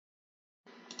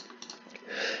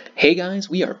Hey guys,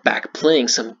 we are back playing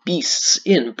some beasts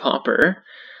in Pauper,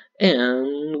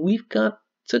 and we've got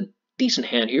a decent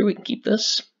hand here. We can keep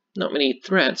this. Not many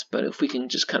threats, but if we can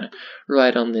just kind of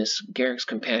ride on this Garrick's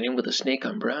companion with a snake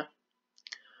umbra,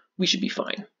 we should be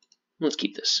fine. Let's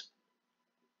keep this.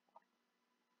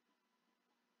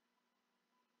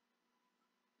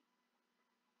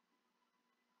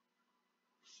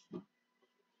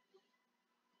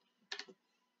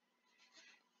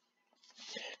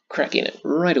 Cracking it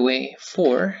right away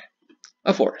for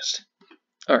a forest.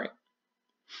 Alright.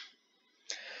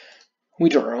 We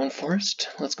draw our own forest.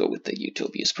 Let's go with the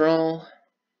Utopia Sprawl.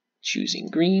 Choosing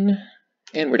green,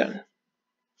 and we're done.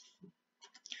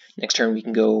 Next turn we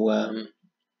can go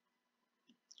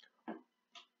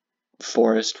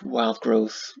Forest, Wild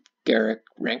Growth, Garrick,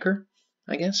 Rancor,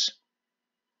 I guess.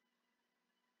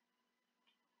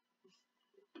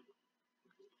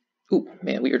 Ooh,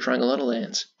 man, we are drawing a lot of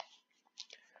lands.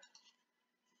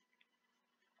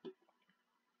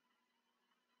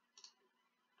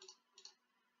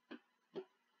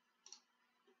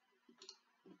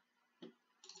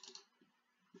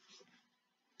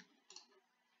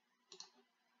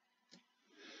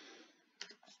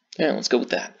 Yeah, let's go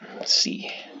with that. Let's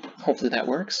see. Hopefully that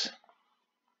works.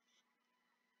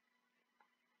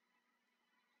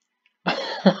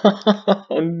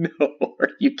 Oh no, are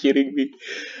you kidding me?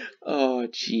 Oh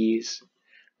jeez.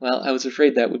 Well, I was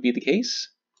afraid that would be the case.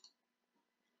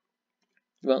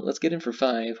 Well, let's get in for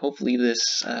 5. Hopefully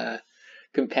this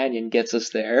companion gets us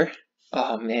there.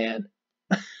 Oh man.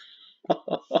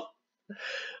 Oh,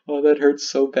 that hurts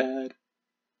so bad.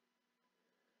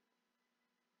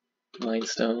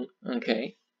 Mindstone,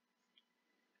 okay.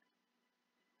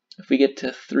 If we get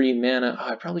to 3 mana,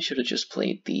 I probably should have just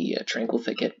played the Tranquil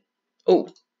Thicket. Oh,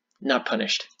 not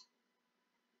punished.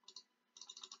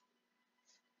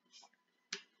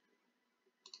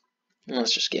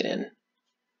 Let's just get in.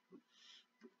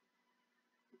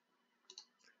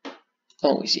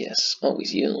 Always yes,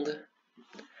 always yield.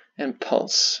 And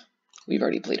Pulse. We've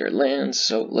already played our lands,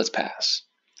 so let's pass.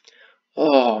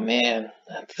 Oh man,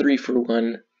 3 for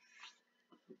 1.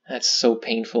 That's so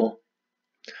painful.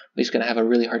 We're just gonna have a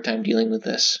really hard time dealing with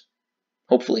this.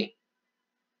 Hopefully.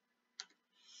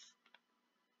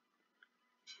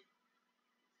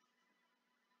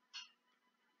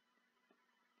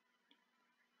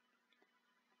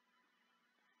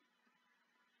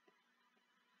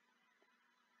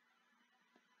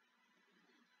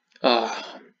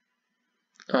 Oh.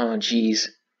 Oh geez.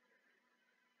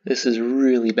 This is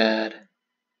really bad.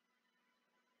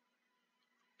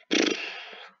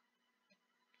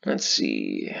 Let's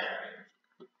see.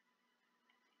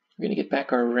 We're gonna get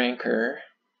back our Rancor.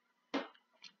 I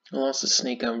lost the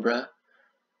Snake Umbra.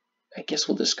 I guess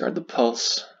we'll discard the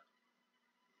Pulse.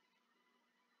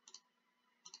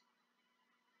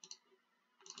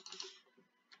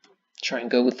 Try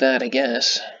and go with that, I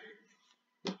guess.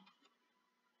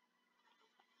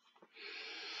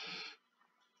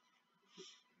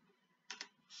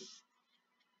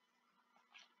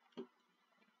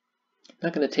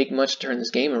 Not going to take much to turn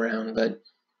this game around, but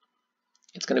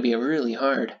it's going to be really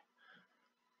hard.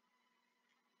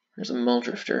 There's a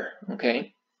Muldrifter,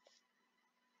 okay.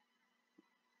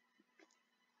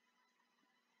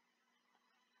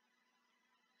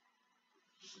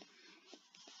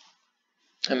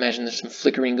 I imagine there's some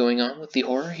flickering going on with the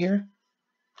horror here.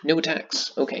 No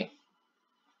attacks, okay.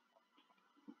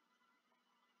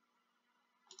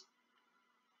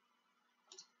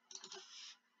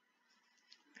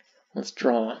 Let's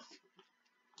draw.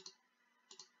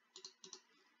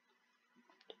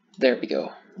 There we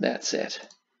go. That's it.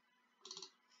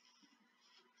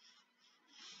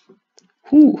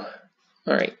 Whew.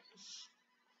 Alright.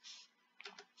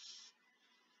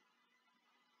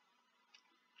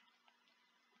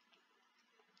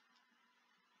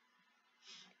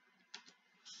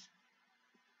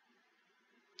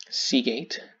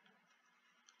 Seagate.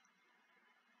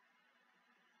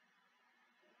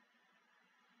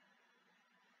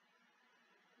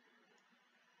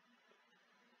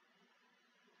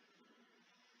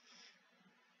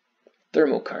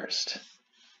 Thermokarst.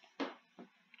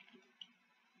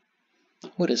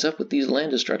 What is up with these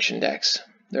land destruction decks?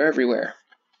 They're everywhere.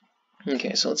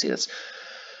 Okay, so let's see, that's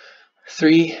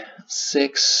 3,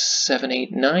 6, 7,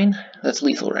 8, 9. That's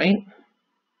lethal, right?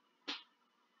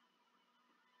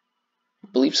 I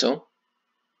believe so.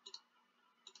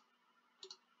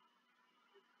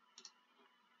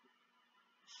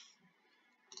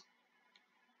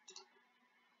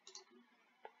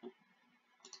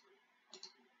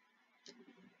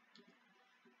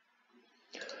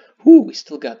 Whew, we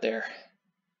still got there.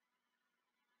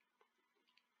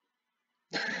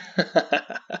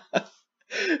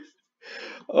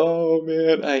 Oh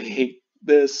man, I hate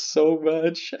this so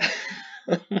much.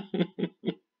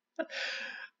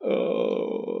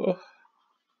 Oh,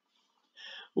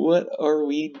 what are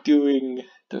we doing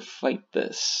to fight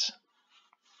this?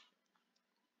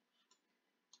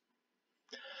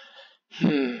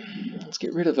 Let's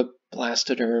get rid of a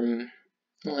Blastoderm.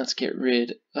 Let's get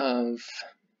rid of,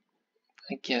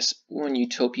 I guess, one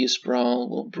Utopia Sprawl.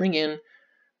 We'll bring in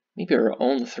maybe our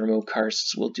own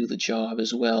Thermokarsts will do the job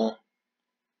as well.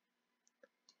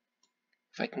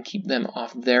 If I can keep them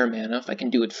off their mana, if I can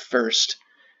do it first,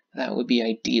 that would be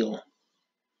ideal.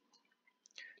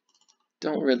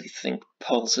 Don't really think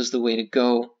Pulse is the way to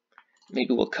go.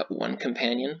 Maybe we'll cut one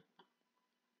companion.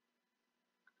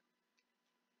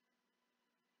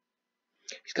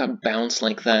 He's got bounce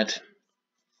like that.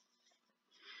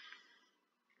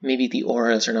 Maybe the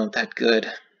auras are not that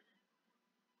good.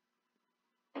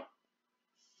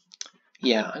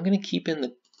 Yeah, I'm going to keep in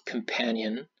the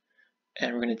companion,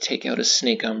 and we're going to take out a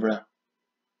Snake Umbra.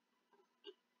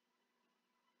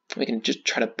 We can just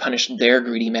try to punish their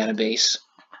greedy mana base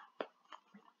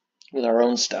with our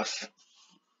own stuff.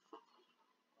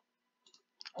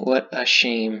 What a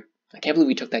shame. I can't believe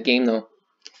we took that game, though.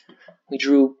 We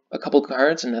drew a couple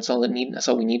cards, and that's all we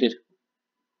needed.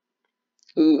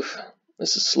 Oof,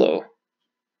 this is slow.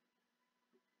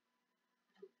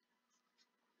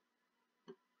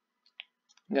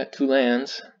 Got 2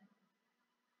 lands.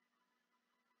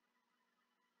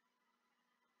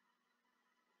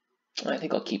 I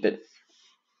think I'll keep it.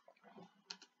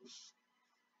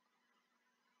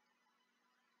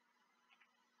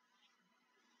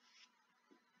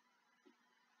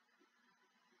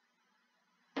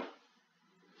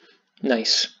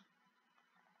 Nice.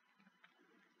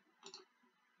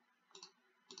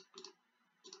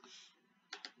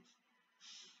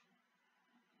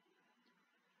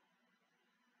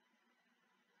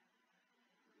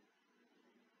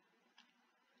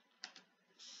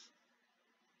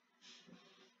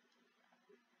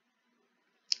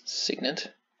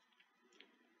 Signet.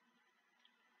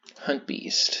 Hunt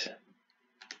Beast.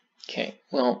 Okay,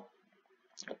 well,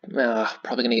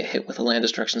 probably going to get hit with a land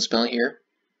destruction spell here.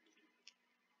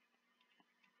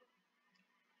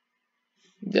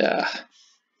 Yeah.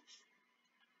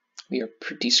 We are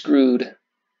pretty screwed.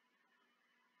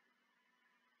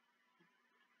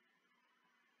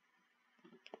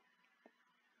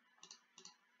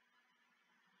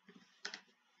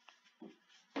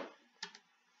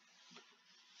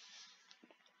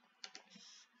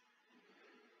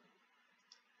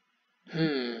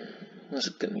 What's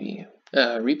it going to be?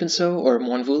 Reap and Sow or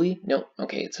Monvuli? No,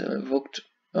 okay, it's evoked.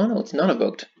 Oh no, it's not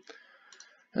evoked.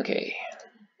 Okay,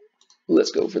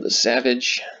 let's go for the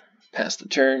Savage. Pass the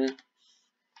turn.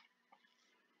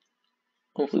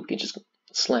 Hopefully we can just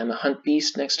slam a Hunt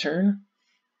Beast next turn.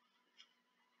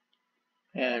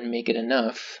 And make it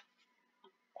enough.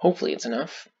 Hopefully it's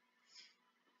enough.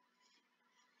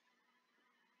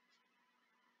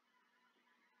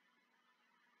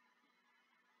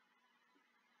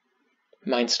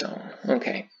 Mindstone,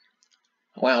 okay.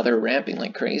 Wow, they're ramping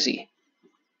like crazy.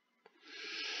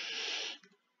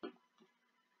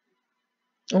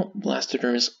 Oh,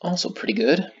 Blastoderm is also pretty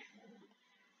good.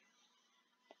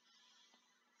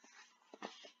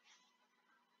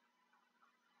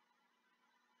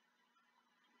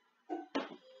 I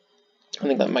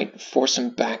think that might force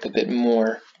him back a bit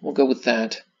more. We'll go with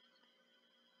that.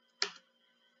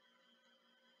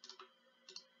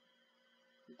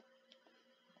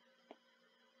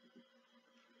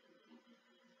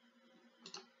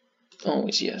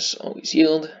 Always yes, always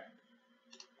yield.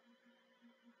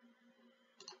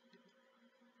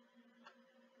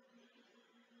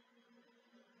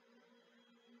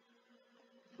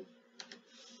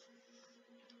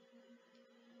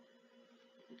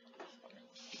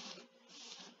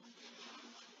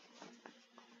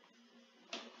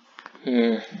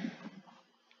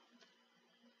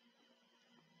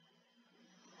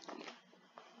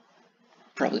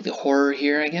 Probably the horror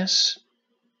here, I guess.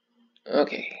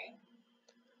 Okay.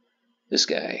 This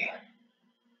guy.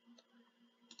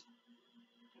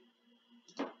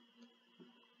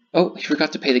 Oh, he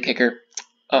forgot to pay the kicker.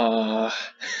 I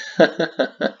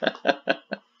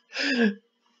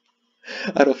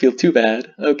don't feel too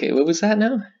bad. Okay, what was that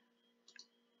now?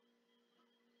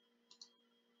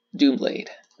 Doomblade.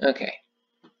 Okay.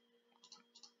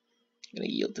 Gonna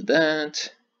yield to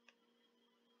that.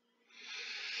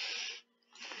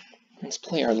 Let's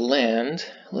play our land.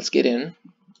 Let's get in.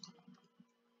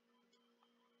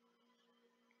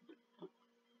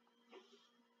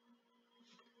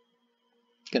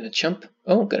 Gonna chump.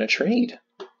 Oh, gonna trade.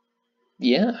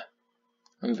 Yeah.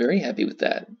 I'm very happy with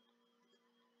that.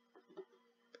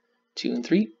 2 and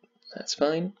 3. That's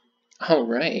fine. All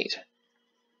right.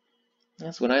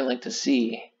 That's what I like to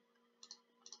see.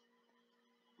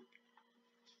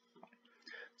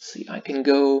 Let's see, I can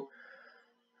go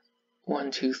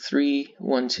 1, 2, 3,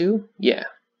 1, 2. Yeah.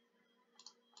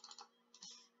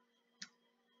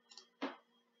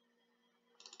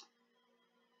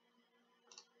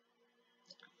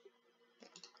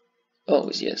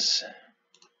 Always yes.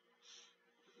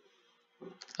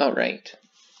 All right.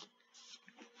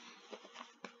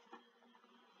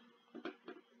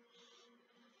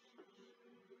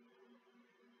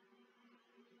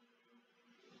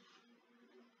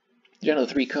 Down to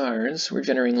 3 cards. We're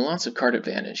generating lots of card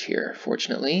advantage here,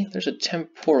 fortunately. There's a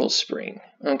temporal spring.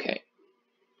 Okay.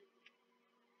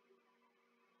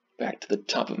 Back to the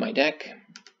top of my deck.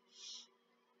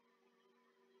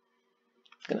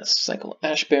 Gonna cycle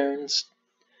Ash Barrens.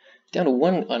 Down to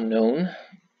 1 unknown.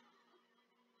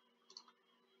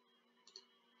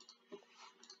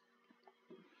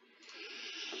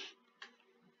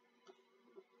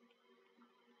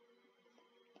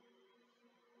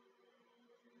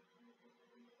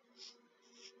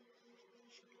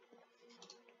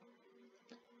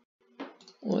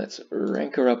 Let's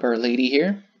rancor up our lady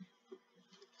here.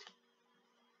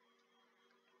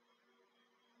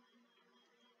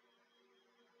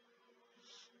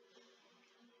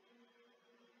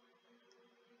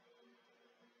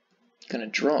 Gonna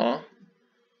draw.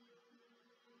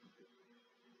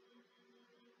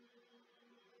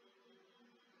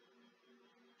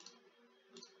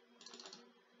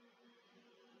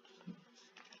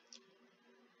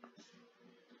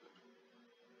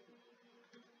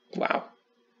 Wow.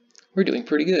 We're doing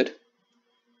pretty good.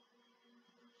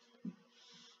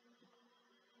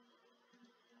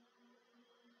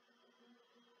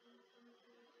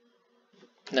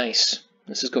 Nice.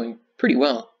 This is going pretty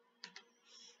well.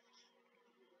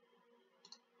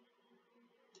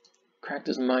 Cracked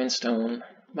his Mind Stone.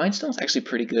 Mind Stone's actually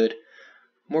pretty good.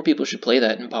 More people should play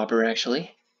that in Pauper,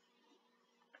 actually.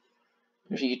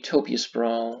 There's a Utopia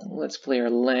Sprawl. Let's play our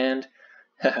land.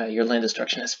 Haha, your land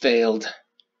destruction has failed.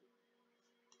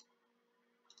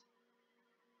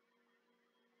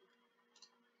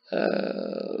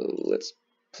 Let's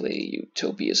play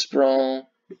Utopia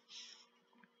Sprawl.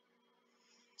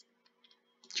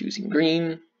 Choosing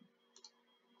green.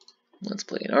 Let's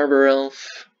play an Arbor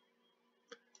Elf.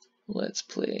 Let's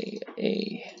play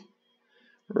a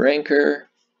Rancor.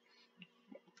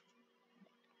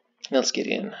 Let's get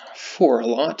in 4 a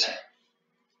lot.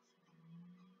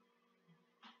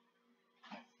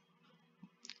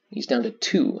 He's down to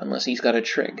 2 unless he's got a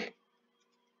trick.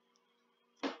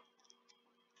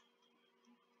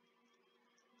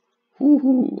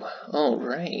 Woohoo! All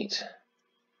right.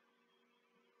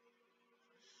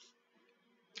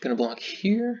 Gonna block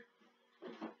here.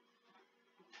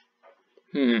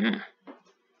 Gonna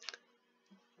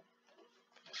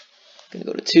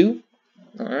go to 2.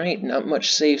 Alright, not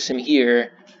much saves him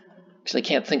here. Because I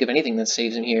can't think of anything that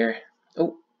saves him here.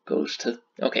 Oh, goes to...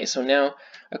 Okay, so now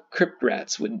a Crypt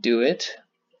Rats would do it.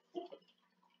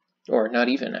 Or not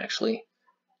even, actually.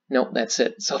 Nope, that's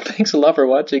it. So thanks a lot for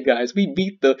watching, guys. We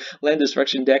beat the Land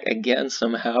Destruction deck again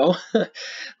somehow.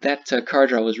 That card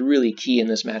draw was really key in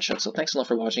this matchup. So thanks a lot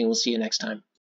for watching. We'll see you next time.